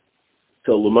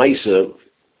So Lamaisa,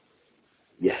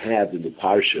 you have in the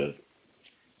Parsha,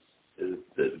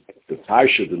 the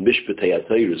Parsha, the Mishpatim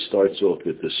Torah starts off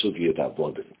with the Sugi of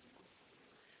Avodim.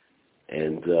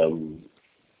 And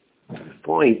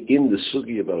find in the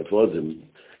Sugi of Avodim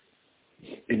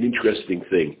an interesting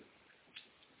thing.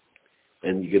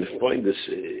 And you're going to find this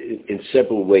in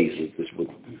several ways. This is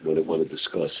what I want to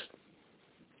discuss.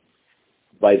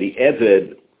 By the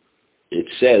Eved, it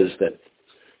says that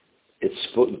the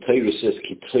Torah says,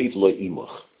 Ki toiv lo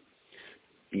imach.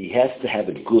 He has to have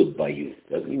it good by you.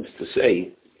 That means to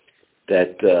say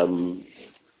that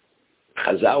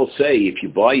Chazal say, if you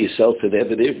buy yourself an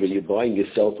Eved Ivri, you're buying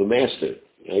yourself a master,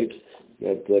 right?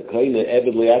 That kind of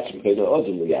Eved liatzmi, kind of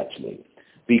Odin liatzmi.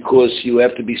 Because you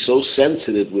have to be so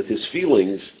sensitive with his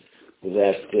feelings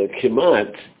that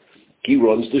Kimat, he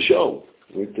runs the show.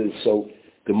 Right? So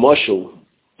the mushal,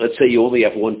 let's say you only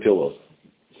have one pillow.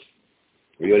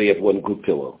 Or you only have one good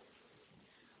pillow.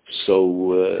 So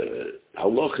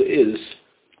halacha is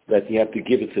that you have to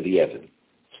give it to the Eved.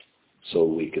 So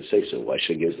we could say, so why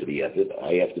should I give it to the Eved?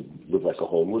 I have to live like a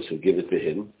homeless and give it to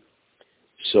him.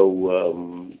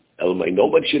 So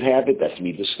nobody should have it. That's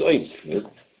me destroying. Right?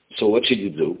 So what should you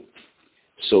do?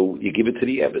 So you give it to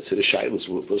the Eved, to the Shilas.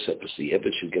 The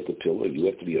Eved should get the pillow. You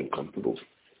have to be uncomfortable.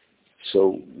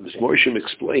 So Ms. Morsham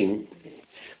explained,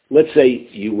 let's say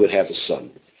you would have a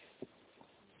son.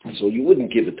 So you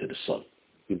wouldn't give it to the son.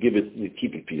 You keep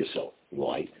it for yourself.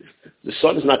 Why? The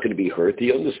son is not going to be hurt.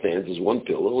 He understands there's one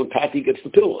pillow and Tati gets the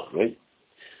pillow, right?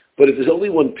 But if there's only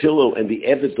one pillow and the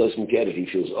Eved doesn't get it, he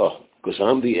feels, because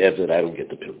I'm the Eved, I don't get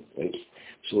the pillow, right?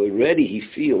 So already he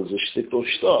feels a shtikol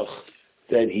shtach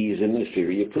that he is an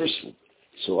inferior person.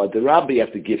 So at the rabbi, you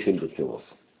have to give him the pillow,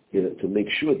 to make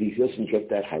sure that he doesn't get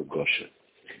that hargosha.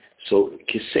 So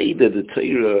Keseda, the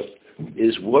Torah,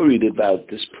 is worried about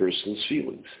this person's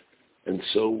feelings. And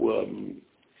so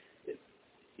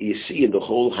you see in the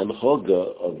whole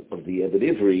hanhaga of the Eved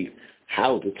Ivri,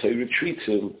 how the Torah treats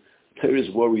him. Torah is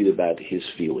worried about his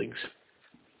feelings.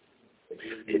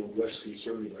 You're less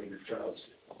concerned about your child's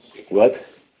feelings. What?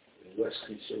 You're less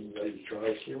concerned about your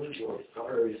child's feelings, or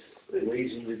part of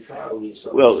raising your child is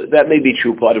something. Well, that may be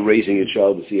true. Part of raising a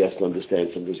child is he has to understand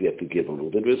sometimes you have to give him a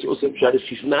little bit. But it's also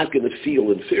he's not going to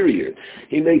feel inferior.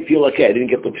 He may feel like, I didn't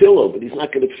get the pillow, but he's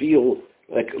not going to feel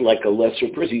like a lesser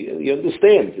person. He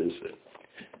understands this.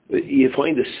 But you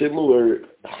find a similar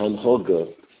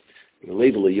hanhoga. The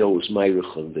label of Yo is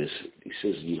Meirich on this. He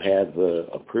says you have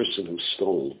a person who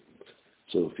stole.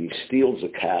 So if he steals a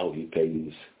cow, he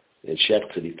pays, and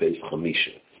Shechted, he pays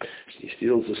Chamisha. If he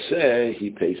steals a seh, he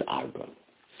pays Arba.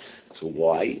 So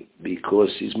why? Because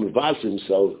he's mevaz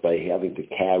himself by having to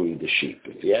carry the sheep.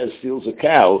 If he steals a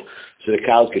cow, so the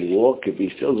cow can walk. If he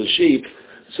steals a sheep,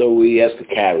 so he has to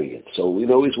carry it. So,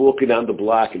 he's walking down the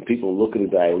block and people look at the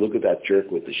guy, look at that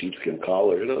jerk with the sheepskin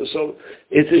collar, So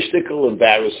it's a shtickle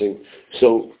embarrassing.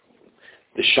 So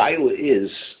the shaila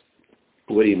is,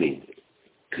 what do you mean?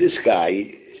 This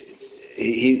guy,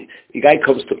 the guy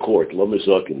comes to court,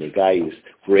 Lomazokin, the guy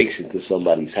breaks into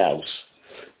somebody's house,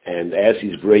 and as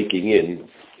he's breaking in,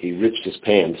 he rips his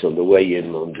pants on the way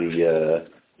in on the,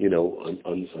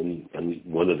 on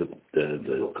one of the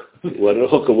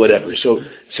hook or whatever. So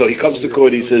he comes to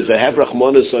court, he says, I have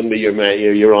Rahmanas on me,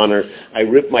 Your Honor. I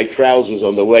ripped my trousers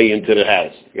on the way into the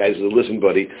house. The guy says, listen,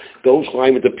 buddy, don't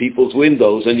climb into people's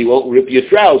windows and you won't rip your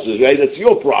trousers, right? That's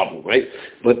your problem, right?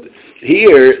 But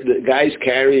here, the guy's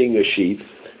carrying a sheep,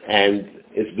 and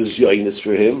it's bizyonis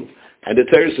for him, and the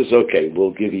Torah says, okay,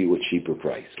 we'll give you a cheaper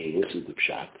price. Okay, this is the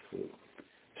pshat.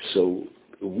 So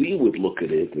we would look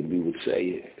at it and we would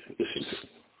say, listen,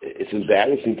 it's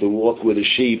embarrassing to walk with a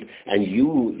sheep and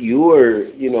you're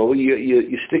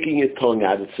sticking your tongue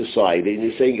out at society and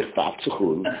you're saying,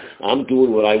 I'm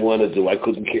doing what I want to do. I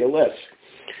couldn't care less.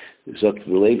 So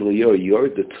the label you're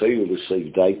the Torah to say,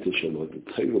 the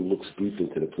Torah looks deep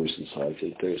into the person's heart.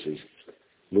 The Torah says,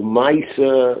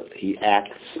 L'maisa, he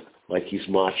acts like he's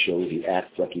macho. He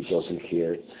acts like he doesn't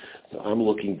care. So I'm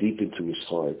looking deep into his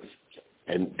heart.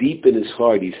 And deep in his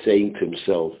heart, he's saying to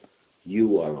himself,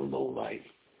 you are a lowlife.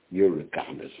 You're a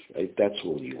gamis, right? That's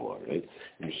all you are, right?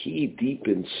 And he, deep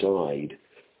inside,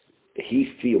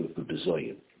 he feels the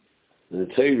bezoyan. And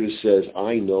the Torah says,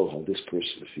 I know how this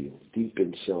person feels. Deep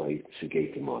inside,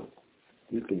 Segeitim on.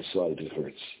 Deep inside, it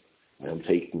hurts. And I'm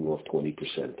taking off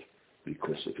 20%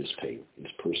 because of his pain,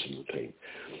 his personal pain.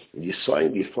 And you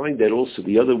find that also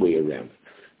the other way around.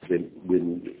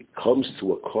 When it comes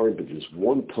to a korban, there's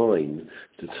one time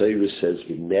the Torah says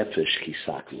v'nefesh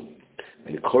kisaklu,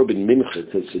 and the korban mincha it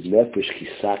says v'nefesh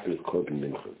kisaklu korban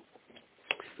mincha.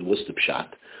 And what's the pshat?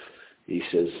 He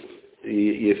says,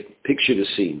 you picture the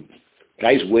scene.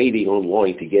 Guy's waiting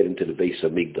online to get into the base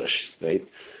of Migdash, right?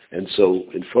 And so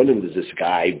in front of him is this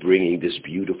guy bringing this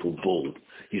beautiful bull.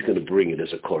 He's going to bring it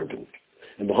as a korban.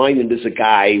 And behind him there's a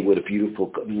guy with a beautiful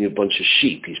bunch of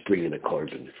sheep. He's bringing a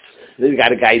korban. And then you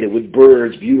got a guy that with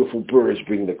birds, beautiful birds,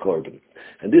 bringing the korban.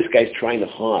 And this guy's trying to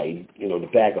hide, the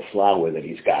bag of flour that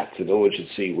he's got, so no one should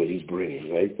see what he's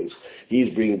bringing, right? Because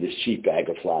he's bringing this cheap bag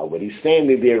of flour, but he's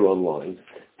standing there online.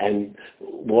 And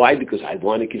why? Because I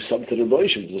want to give something to the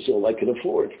Moshe. That's all I can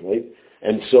afford, right?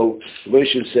 And so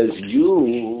Moshe says,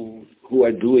 you who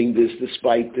are doing this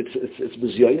despite it's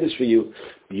mizyonis for you,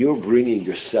 you're bringing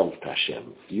yourself to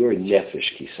Hashem. You're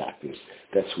nefesh kisakus.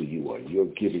 That's who you are. You're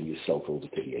giving yourself over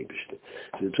to the Eibishter.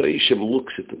 So the Torah Hashem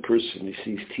looks at the person, he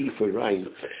sees Tifa Ryan.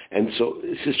 And so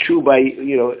this is true by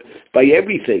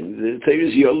everything. The Torah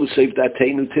is Yolu Seif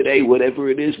Datenu today, whatever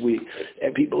it is.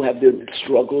 People have their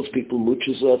struggles, people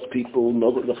muchas us, people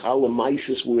know the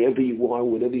Chalamaisis, wherever you are,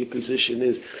 whatever your position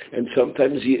is. And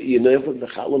sometimes you never the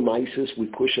Chalamaisis, we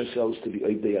push ourselves to the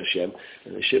Oibdei Hashem,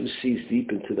 and Hashem sees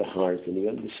deep into the heart, and he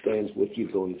understands what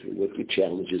you're going through, what your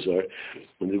challenges are.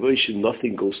 And the Rosh,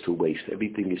 nothing goes to waste.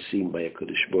 Everything is seen by a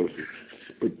Kadosh Baruch Hu.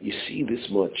 But you see this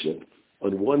much, that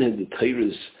on one hand, the Torah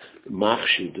is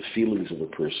machshir, the feelings of a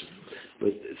person. But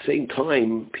at the same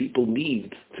time, people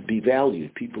need to be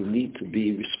valued. People need to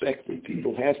be respected.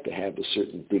 People have to have a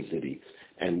certain dignity.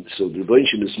 And so the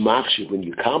Rebbeinu is machshir when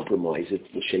you compromise it,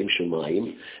 l'shem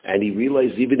shemayim, and he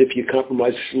realized even if you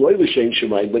compromise l'shem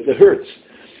shemayim, but it hurts.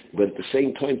 But at the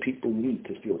same time, people need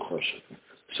to feel chashav.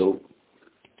 So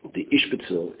the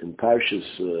Ishbitzel in Parshas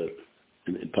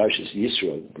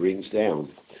Yisro brings down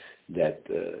that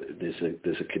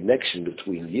there's a connection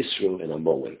between Yisro and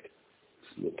Amalek.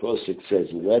 The Pasuk says,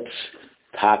 "Let's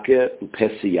take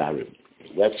upesi yarim."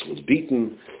 Let's was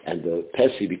beaten, and the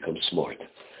pesi becomes smart.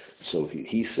 So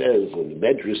he says, and the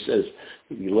Medrash says,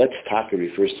 let's taka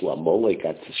refers to Amalek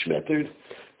got shmettered,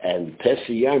 and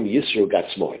pesi yarim Yisro got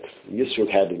smart. Yisro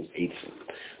had an eitzim.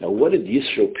 Now, what did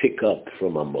Yisro pick up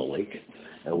from Amalek?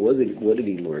 And what did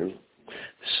he learn?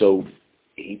 So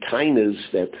he tainas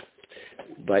that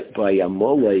by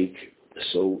Amalek.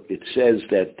 So it says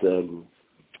that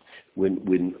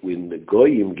when the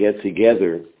goyim get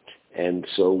together, and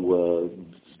so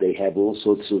they have all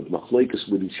sorts of machlokes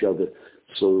with each other.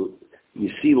 So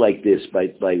you see like this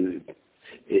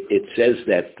it says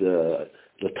that the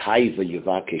taiva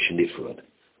yavakesh nifrad.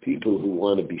 People who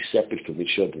want to be separate from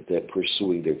each other, they're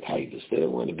pursuing their taivas. They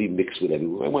don't want to be mixed with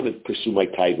everyone. I want to pursue my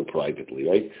taiva privately,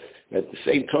 right? At the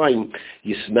same time,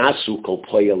 yisnasu kol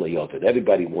poya le'yoven.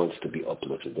 Everybody wants to be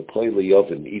uplifted. The poya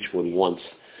le'yoven, each one wants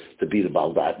to be the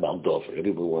baldover.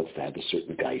 Everyone wants to have a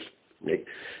certain geif. Right?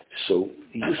 So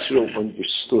Yisro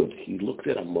understood. He looked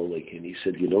at Amalek and he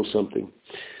said, you know something?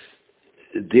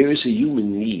 There is a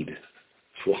human need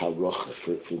for haracha,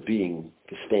 for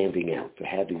standing out, for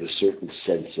having a certain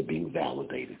sense of being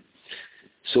validated.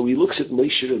 So he looks at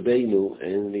Moshe Rabbeinu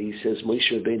and he says,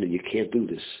 Moshe Rabbeinu, you can't do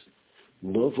this.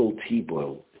 Novel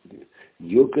Tibor,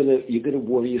 you're gonna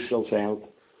wear yourself out,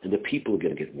 and the people are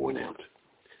gonna get worn out.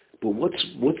 But what's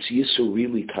Yisro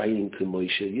really tying to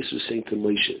Moshe? Yisro saying to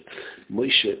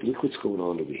Moshe, look what's going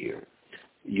on over here.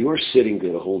 You're sitting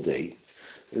there the whole day,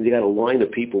 and you got a line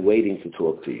of people waiting to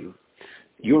talk to you.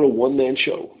 You're a one-man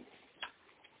show.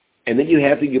 And then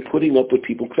you're putting up with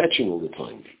people kvetching all the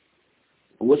time.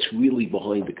 What's really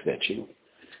behind the kvetching?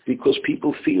 Because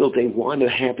people feel they want to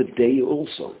have a day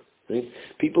also. Right?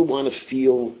 People want to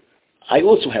feel, I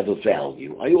also have a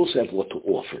value. I also have what to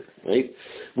offer. Right?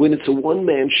 When it's a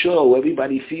one-man show,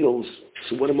 everybody feels,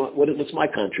 so what's my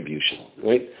contribution?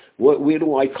 Right? Where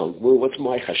do I come? What's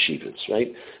my chashivas?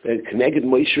 Right? And Keneged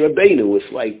Moshe Rabbeinu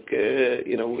is like,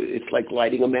 it's like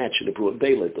lighting a match in a broad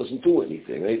daylight. It doesn't do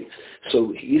anything. Right?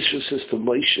 So Yisro says to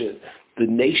Moshe, the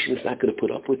nation is not going to put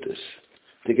up with this.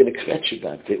 They're going to kvetch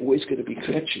about it. They're always going to be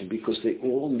kvetching because they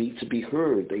all need to be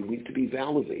heard. They need to be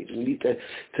validated. We need to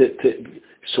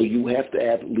so you have to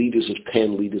have leaders of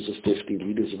 10, leaders of 50,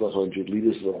 leaders of 100,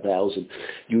 leaders of 1,000.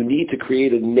 You need to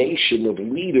create a nation of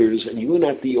leaders, and you're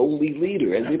not the only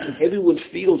leader. And everyone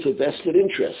feels a vested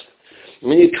interest.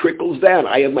 And it trickles down.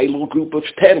 I have my little group of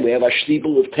 10. We have our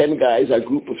shtibel of 10 guys, our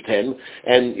group of 10.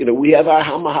 And, we have our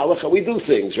mahalach, how we do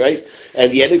things, right?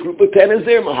 And the other group of 10 is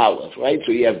their mahalach, right?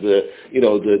 So you have the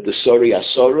Sori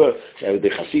Asora, the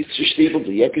Chasid shtibel,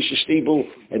 the Yekish shtibel,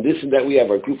 and this and that. We have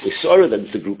our group of Sora, then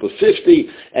it's the group of 50.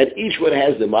 And each one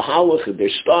has their mahalach and their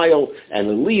style and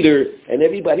a leader. And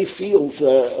everybody feels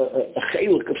a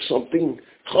chalik of something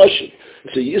Choshev.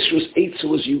 So Yisro's Eitzah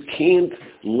was you can't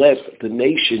let the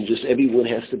nation, just everyone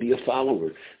has to be a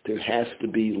follower. There has to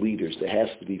be leaders. There has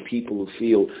to be people who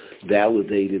feel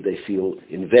validated, they feel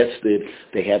invested,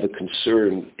 they have a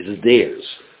concern, it is theirs.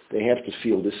 They have to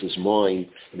feel this is mine.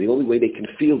 And the only way they can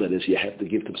feel that is you have to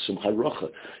give them some haracha.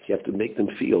 You have to make them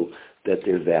feel that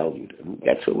they're valued. And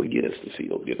that's what we get us to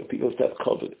feel. People have to have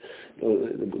covered.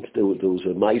 There was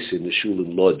a mice in the shul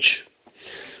in Lodge.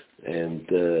 And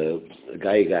a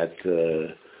guy got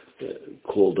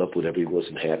called up whenever he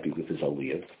wasn't happy with his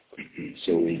aliyah.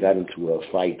 So he got into a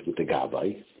fight with the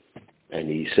gabbai. And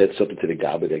he said something to the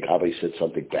gabbai said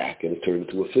something back, and it turned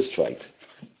into a fist fight.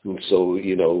 And so,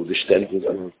 the stent was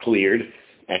cleared,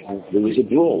 and there was a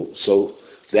brawl. So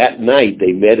that night,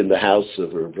 they met in the house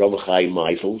of Rav Chaim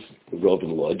Meisels, the Rav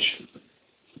in Lodge,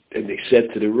 and they said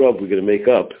to the Rav, we're going to make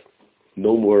up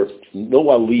no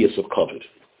aliyahs of covet.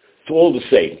 It's all the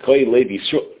same.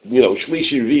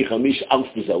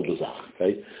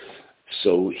 Right?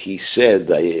 So he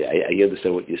said, I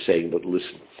understand what you're saying, but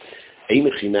listen. He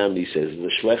says, the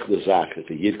shlech l'zach, if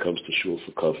a yid comes to shul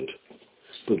for covet,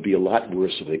 it would be a lot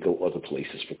worse if they go other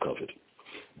places for covet.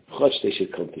 They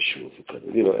should come to shul for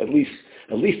covet. At least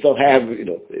they'll have,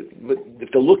 if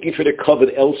they're looking for their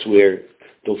covet elsewhere,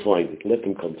 they'll find it. Let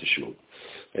them come to shul.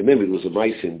 I remember there was a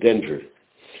mice in Denver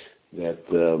that,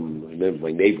 I remember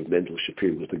my neighbor, Mendel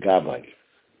Shapir, was the gabbai.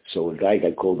 So a guy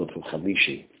got called up from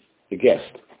Hamishi, a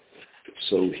guest.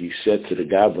 So he said to the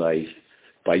gabbai,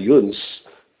 by Yuns,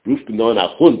 ruf benon a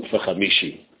hund for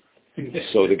Hamishi.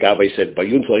 So the gabbai said, by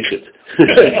Yuns leichet.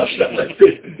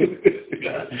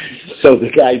 So the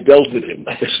guy belted him.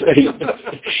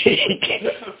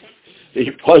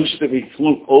 He punched him, he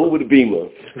flew over the beamer.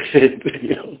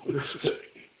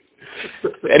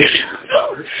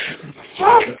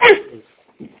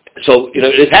 So,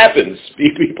 it happens.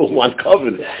 People want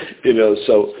covenant,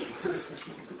 so,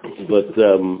 but,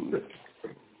 so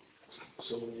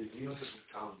when you're dealing with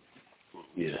Tom,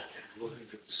 yeah. looking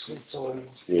for the sweet time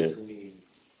between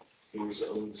his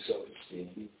own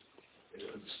self-esteem and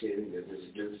understanding that there's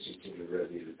a difference between the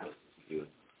Rebbe and the Tom. Yeah.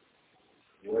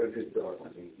 What a good thought. I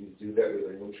mean, you do that with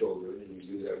our own children, and you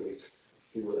do that with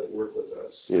people that work with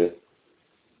us. Yeah.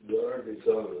 What a good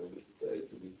thought that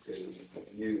we can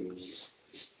use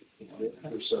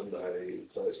for somebody,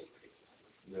 but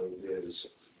there's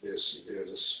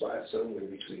a spot somewhere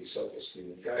between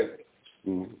self-esteem and guidance.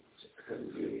 Mm-hmm. So how do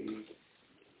we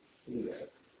do that?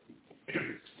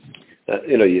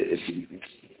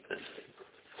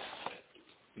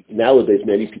 Nowadays,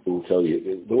 many people will tell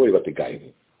you, don't worry about the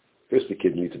guidance. First, the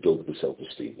kid needs to build up his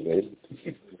self-esteem, right?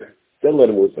 Then let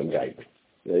him work on guidance,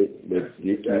 right? But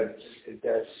you've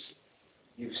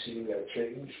seen that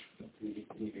change?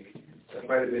 That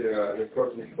might have been an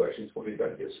important question for me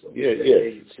about this one. Yeah.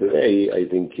 Today, I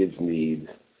think kids need,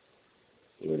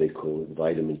 what they call it,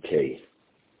 vitamin K,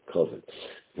 covet.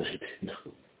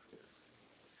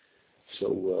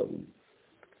 So,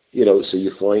 so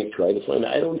you try to find,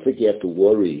 I don't think you have to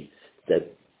worry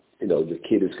that, the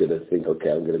kid is going to think,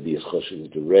 okay, I'm going to be as choshev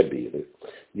as the Rebbe.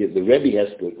 The Rebbe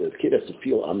the kid has to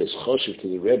feel, I'm as choshev to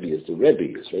the Rebbe as the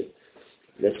Rebbe is, right?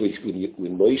 That's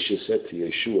when Moshe said to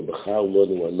Yeshua, "B'char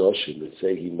lonu anoshim," and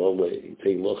say he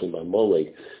pay lochem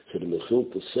b'molek. So the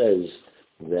Mechilta says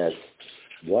that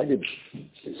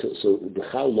so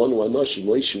b'char lonu anoshim.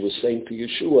 Moshe was saying to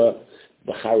Yeshua,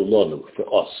 "B'char lonu," for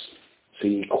us. So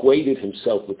he equated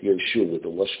himself with Yeshua with the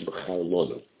lashon b'char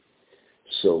lonu.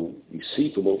 So you see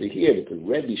from over here that the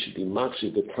Rebbe should be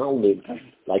machzir the Talmud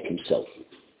like himself.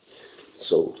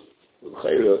 So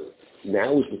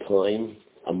now is the time.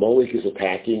 Amalek is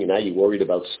attacking, and now you're worried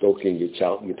about stoking your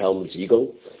Talmud's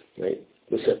ego, right?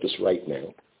 Let's set this right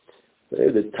now. The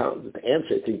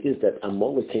answer, I think, is that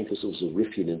Amalek came to us as a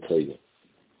Rifyon in Torah.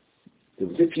 The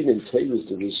Rifyon in Torah is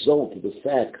the result of the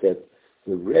fact that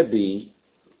the Rebbe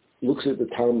looks at the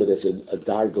Talmud as a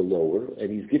darga lower, and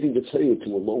he's giving the Torah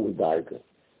to a lower darga.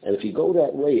 And if you go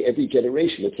that way, every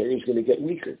generation, the Torah is going to get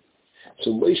weaker.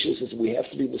 So Moshe says we have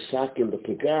to be Masakin, the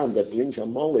Pagam that brings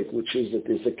Amalek, which is that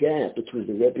there's a gap between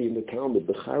the Rebbe and the Talmud.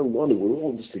 B'char lonu, we're all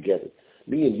in this together.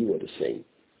 Me and you are the same,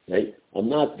 right? I'm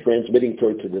not transmitting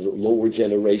Torah to the lower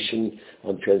generation.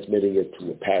 I'm transmitting it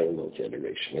to a parallel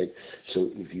generation, right? So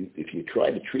if you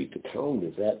try to treat the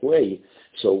Talmud that way,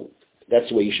 so that's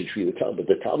the way you should treat the Talmud. But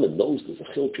the Talmud knows there's a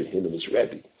chiluk between him and his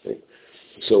Rebbe, right?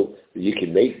 So you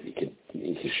can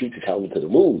shoot the Talmud to the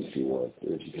moon if you want.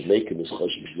 You can make him as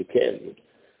choshev as you can.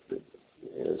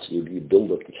 So you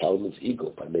build up the Talmud's ego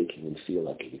by making him feel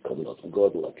like he's coming out from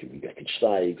God, like he can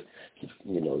steig.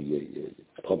 You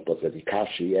pump up every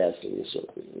kasha he has. So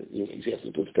you have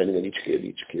to do depending on each kid.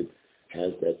 Each kid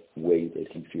has that way that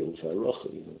he feels haracha,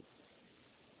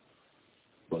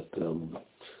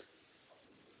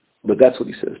 But that's what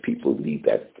he says. People need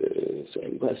that. So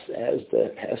he has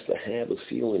to have a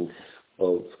feeling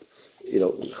of,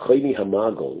 Chayni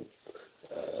Hamagal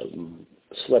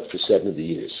slept for 70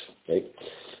 years, right?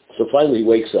 So finally he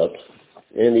wakes up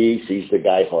and he sees the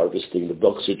guy harvesting the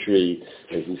boxer tree,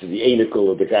 and he sees the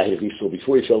anicle of the guy that he saw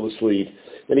before he fell asleep.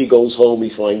 Then he goes home, he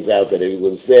finds out that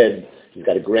everyone's dead. He's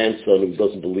got a grandson who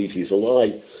doesn't believe he's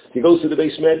alive. He goes to the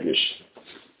Beis Medrash,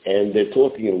 and they're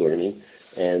talking and learning,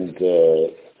 and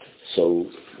so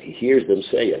he hears them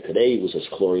say, today was as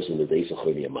clear as in the days of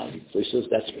Choni Amadi. So he says,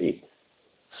 that's me.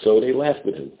 So they laughed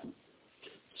at him.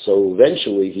 So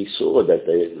eventually he saw that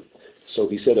so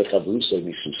he said, Chavrusa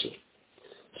Misusa.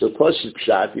 So Parshas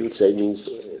Pshat, you would say, means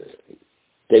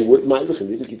they were, listen,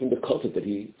 they didn't give him the covet that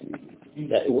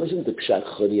it wasn't the Pshat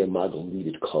Choni Amadi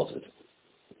needed covet.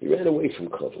 He ran away from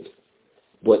covet.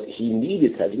 But he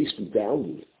needed to at least be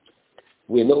valued.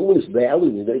 When no one is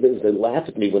valued, they laugh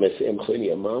at me when I say I'm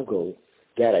Choni Amadi.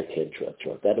 That I can't trust.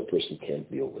 That a person can't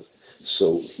deal with.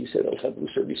 So he said,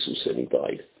 Chavrusa Misusa, and he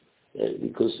died.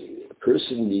 Because a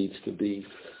person needs to be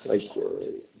like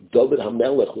David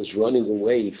HaMelech was running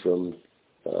away from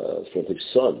his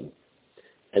son,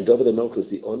 and David HaMelech was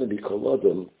the honor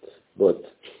Kol, but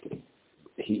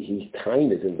he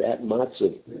tainet in that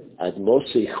matzah ad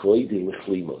Mosei Choydi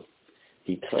Lechlima.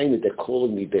 He tainet, they're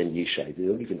calling me Ben Yishai. They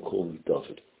don't even call me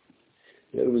David.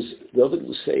 David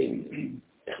was saying,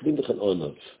 I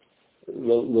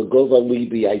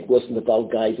wasn't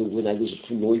about guide when I was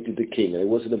anointed the king. I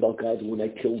wasn't about guide when I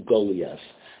killed Goliath.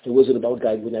 I wasn't about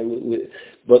guide when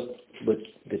but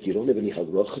that you don't have any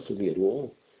halacha for me at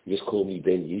all. You just call me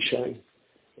Ben Yishai.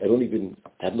 I don't even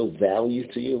have no value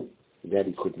to you. That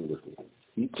he couldn't live with.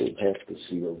 People have to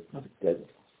see that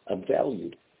I'm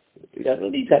valued. I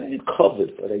don't need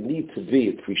covered, but I need to be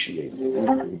appreciated.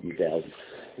 I need to be valued.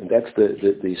 And that's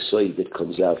the side that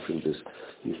comes out from this.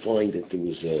 You find that there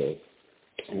was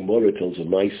Gemara tells a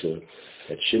Maisa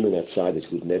that Shimon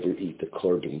HaTzadik would never eat the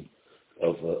korban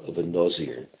of a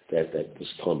Nazir that was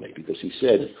Tomei, because he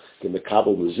said the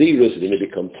Mekabel Naziris, and then they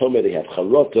become Tomei, they have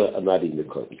Charota, and not eating the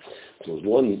korban. So there was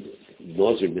one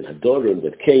Nazir Ben Hadoram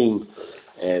that came,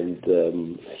 and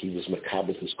he was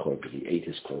Mekabel his korban, he ate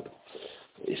his korban.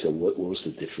 He said, what was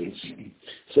the difference?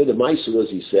 So the Maisa was,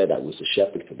 he said, I was a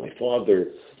shepherd for my father,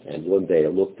 and one day I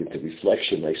looked into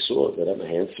reflection, I saw that I'm a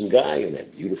handsome guy, and I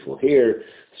have beautiful hair,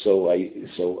 so I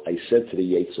said to the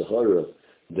Yetzer Hara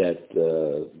that,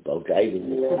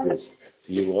 Balgaidim,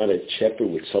 you want to shepherd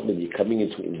with somebody, you're coming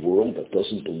into a world that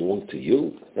doesn't belong to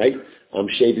you, right? I'm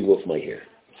shaving off my hair.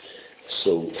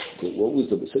 So what was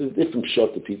the different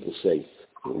shot that people say?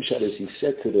 One shot is he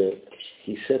said to the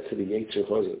Yetzer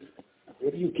Hara,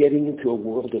 what are you getting into a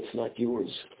world that's not yours?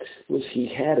 He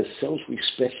had a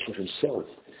self-respect for himself.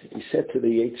 He said to the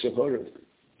Yetzer Hara,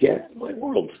 get my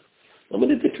world. I'm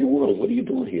in a different world. What are you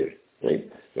doing here? Right?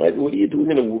 What are you doing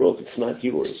in a world that's not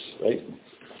yours? Right?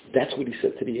 That's what he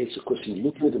said to the Yetzer, because he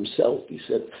looked at himself. He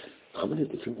said, I'm in a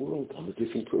different world. I'm a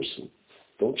different person.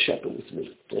 Don't shepherd with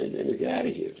me. And get out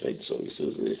of here. Right? So he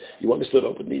says, you want to start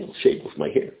up with me? I'll shave off my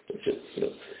hair. That's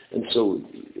it. And so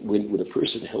when a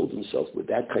person held himself with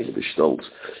that kind of a stolz,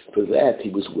 for that he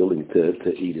was willing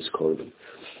to eat his korban.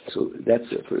 So that's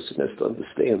a person has to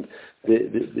understand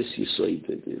this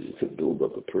Yisoid, to build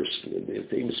up a person. And the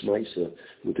famous Maisa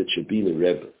with the Chabina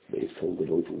Rebbe, they told it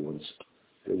over once.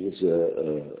 There was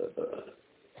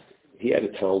he had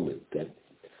a Talmud that,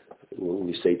 when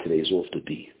we say today, is off the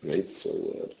D, right?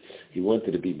 So he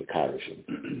wanted to be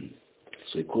Makarishim.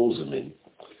 So he calls him in,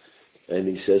 and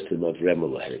he says to him,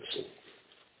 Avremela Herzl,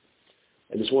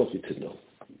 I just want you to know,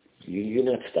 you're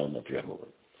not Stam Avremela.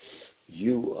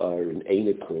 You are an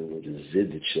Einikel with a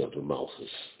Zidditch of a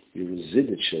Malchus. You're a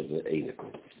Zidditch of an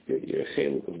Einikel. You're a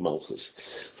Chelik of Malchus.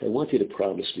 So I want you to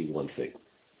promise me one thing.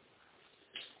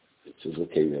 He says,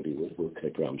 okay, Rabbi, what can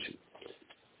I promise you?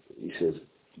 He says,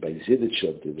 by Zidditch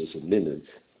there was a minute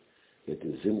that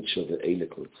the Zidditch of an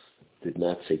Einikel did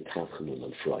not say Tachanun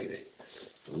on Friday.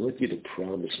 I want you to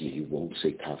promise me you won't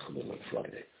say Tachanun on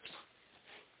Friday.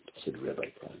 I said,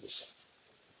 Rabbi, promise.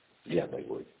 Yeah, my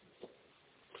word.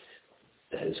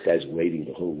 And this guy's waiting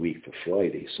the whole week for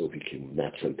Friday so he can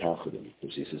not say Tachanun,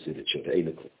 because he says it's of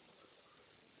Einikel.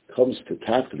 Comes to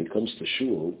Tachanun, he comes to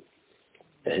Shul,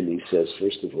 and he says,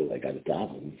 first of all, I got to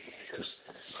daven, because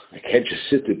I can't just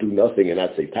sit there, do nothing, and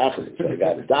not say Tachanun, so I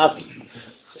got to daven.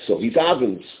 So he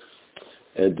davens.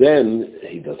 And then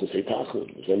he doesn't say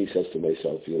Tachanun. Then he says to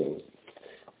myself,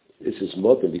 this is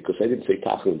modern because I didn't say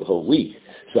Tachanun the whole week.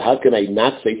 So how can I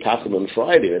not say Tachanun on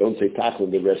Friday? I don't say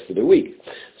Tachanun the rest of the week.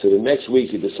 So the next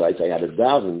week he decides I had a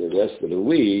daven the rest of the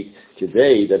week.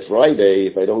 Today, that Friday,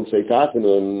 if I don't say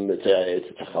Tachanun,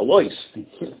 it's a chalois.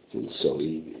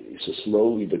 So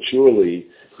slowly but surely,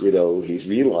 he's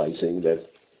realizing that,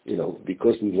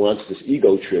 because he wants this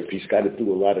ego trip, he's got to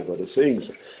do a lot of other things.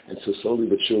 And so slowly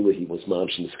but surely he was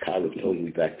mamshin his karet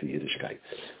totally back to Yiddishkeit.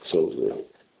 So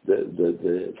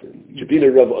the Jabina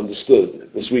Rebbe understood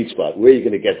the sweet spot. Where are you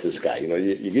going to get this guy?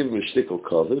 You give him a shtickle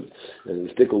kovid and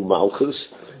a shtickle malchus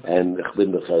and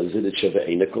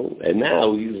and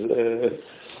now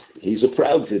he's a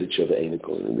proud Ziddich of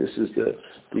Einikel. And this is the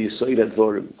Yisoid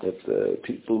Advarim, that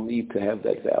people need to have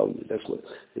that value. That's what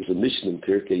there's a mission in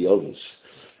Pirkei Yovos.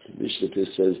 The Mishnah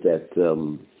says that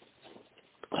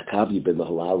Akabi ben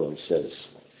Mahalal says,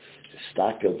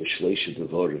 "Stakel b'shleisha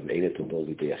devorim einetum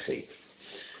boli be'achei.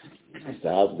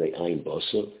 Stav ne'ayin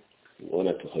bosa,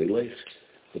 ona tehoylech,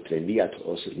 v'pnei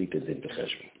osa lipen din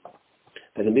b'cheshbon."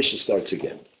 And the Mishnah starts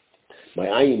again. My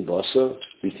ayin bosa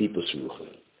v'tipus rucha,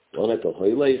 ona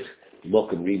tehoylech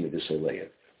mokem rima d'soleya,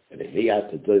 and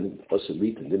pnei din osa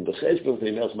lipen din b'cheshbon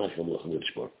v'nei melch machem lachem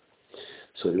l'shbor.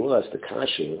 So you want to ask the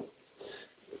kasha,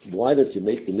 why don't you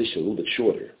make the Mishnah a little bit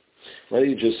shorter? Why don't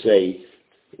you just say,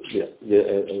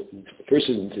 the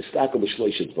person to stack on the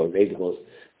shloishet for maybe goes,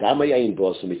 Damayayin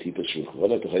boss and Mitipa Shruch,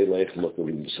 what at the Haylech,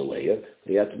 Mokarim Saleya,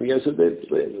 they have to be as a bit,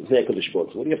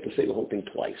 what do you have to say the whole thing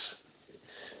twice?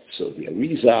 So the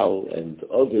Arizal and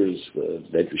others,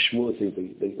 that Shmuel think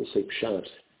they will say Pshat.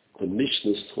 The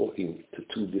Mishnah is talking to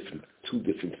two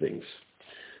different things.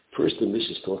 First, the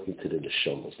Mishnah is talking to the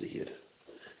Neshamas, the Yid.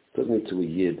 Talking to a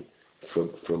Yid from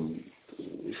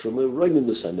a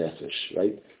Reininus HaNefesh,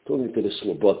 right? Talking to the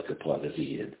Slobodka part of the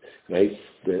Yid, right?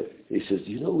 He says,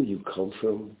 do you know where you come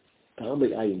from?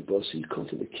 Ta'amei Ayin Bosi, you come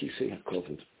from the Kisei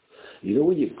HaKovod. You know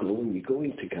where you're going? You're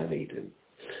going to Gan Eden.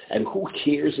 And who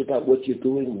cares about what you're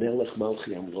doing? Melech Malchi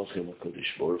Amlochem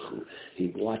HaKadosh Baruch Hu. He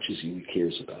watches you, he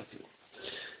cares about you.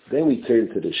 Then we turn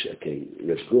to the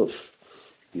Rev Guf.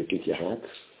 You get your hat,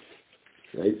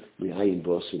 right? We Ayin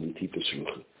Bosi, we Tipus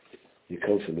Rucha. You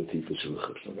come from the Tifus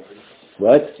Rucha.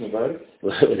 What?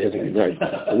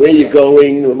 Where you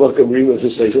going?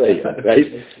 Right?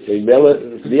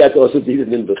 The also did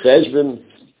in Becheshvan,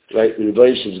 right? The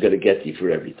Rebbeinu is going to get you for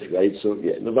everything, right? So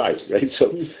Navais, right?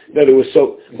 So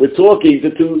we're talking to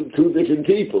two different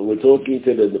people. We're talking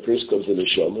to the first comes to the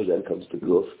Neshama, then comes the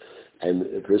Guf, and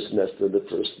the person has to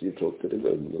you talk to the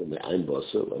Ein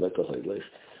Basa,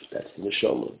 that's the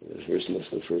neshama. The person has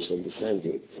to first understand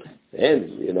it.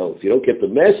 And, if you don't get the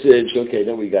message, okay,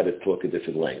 then we got to talk a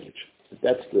different language.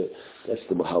 That's the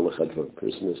mahalach advar. The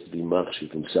person has to be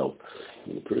machshit himself.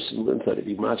 When the person learns how to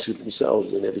be machshit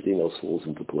himself, then everything else falls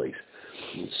into place.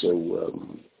 And so,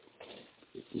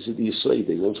 this is the Yisrael.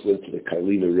 They once went to the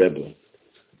Karlina Rebbe.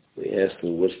 They asked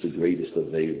him, what's the greatest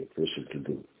avera a person can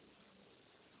do?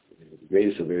 The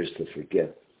greatest avera is to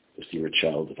forget that you're a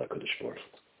child of HaKadosh Baruch Hu.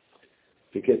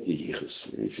 Forget the yichus.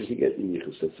 If you forget the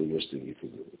yichus, that's the worst thing you can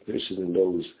do. The person who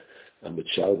knows I'm a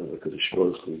child of HaKadosh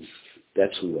Baruch Hu,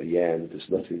 that's who I am. There's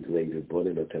nothing greater.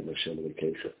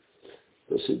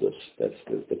 That's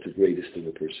the greatest thing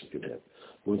a person can have.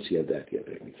 Once you have that, you have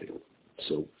everything.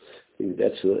 So I think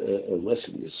that's a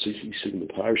lesson. You see in the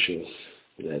Parsha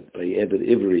that by Ebed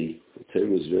Ivri, the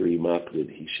Torah was very makbid.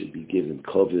 He should be given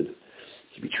covet,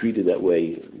 to be treated that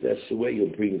way. That's the way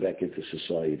you'll bring it back into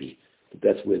society. But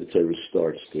that's where the Torah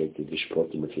starts, the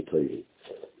Mishpatim of the Torah.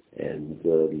 And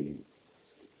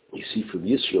you see from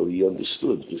Yisrael, he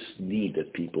understood this need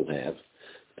that people have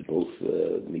to both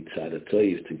mitzad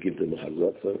ha'toiv, to give them a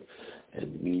harafa,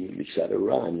 and mitzad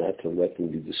ha'ra, not to let them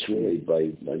be destroyed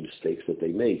by mistakes that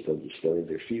they make, understanding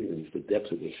their feelings, the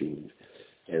depth of their feelings.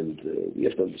 And we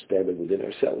have to understand that within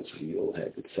ourselves. We all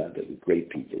have mitzad that we're great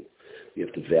people. We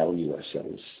have to value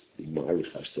ourselves, be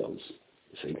marich ourselves.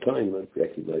 At the same time,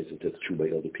 recognize that that's true by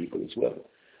other people as well.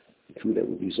 And through that,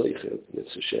 we'll be Zoicha,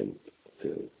 that's Hashem,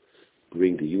 to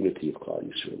bring the unity of Klal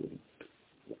Yisrael.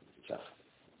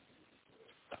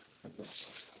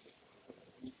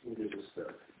 Where did this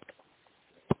start?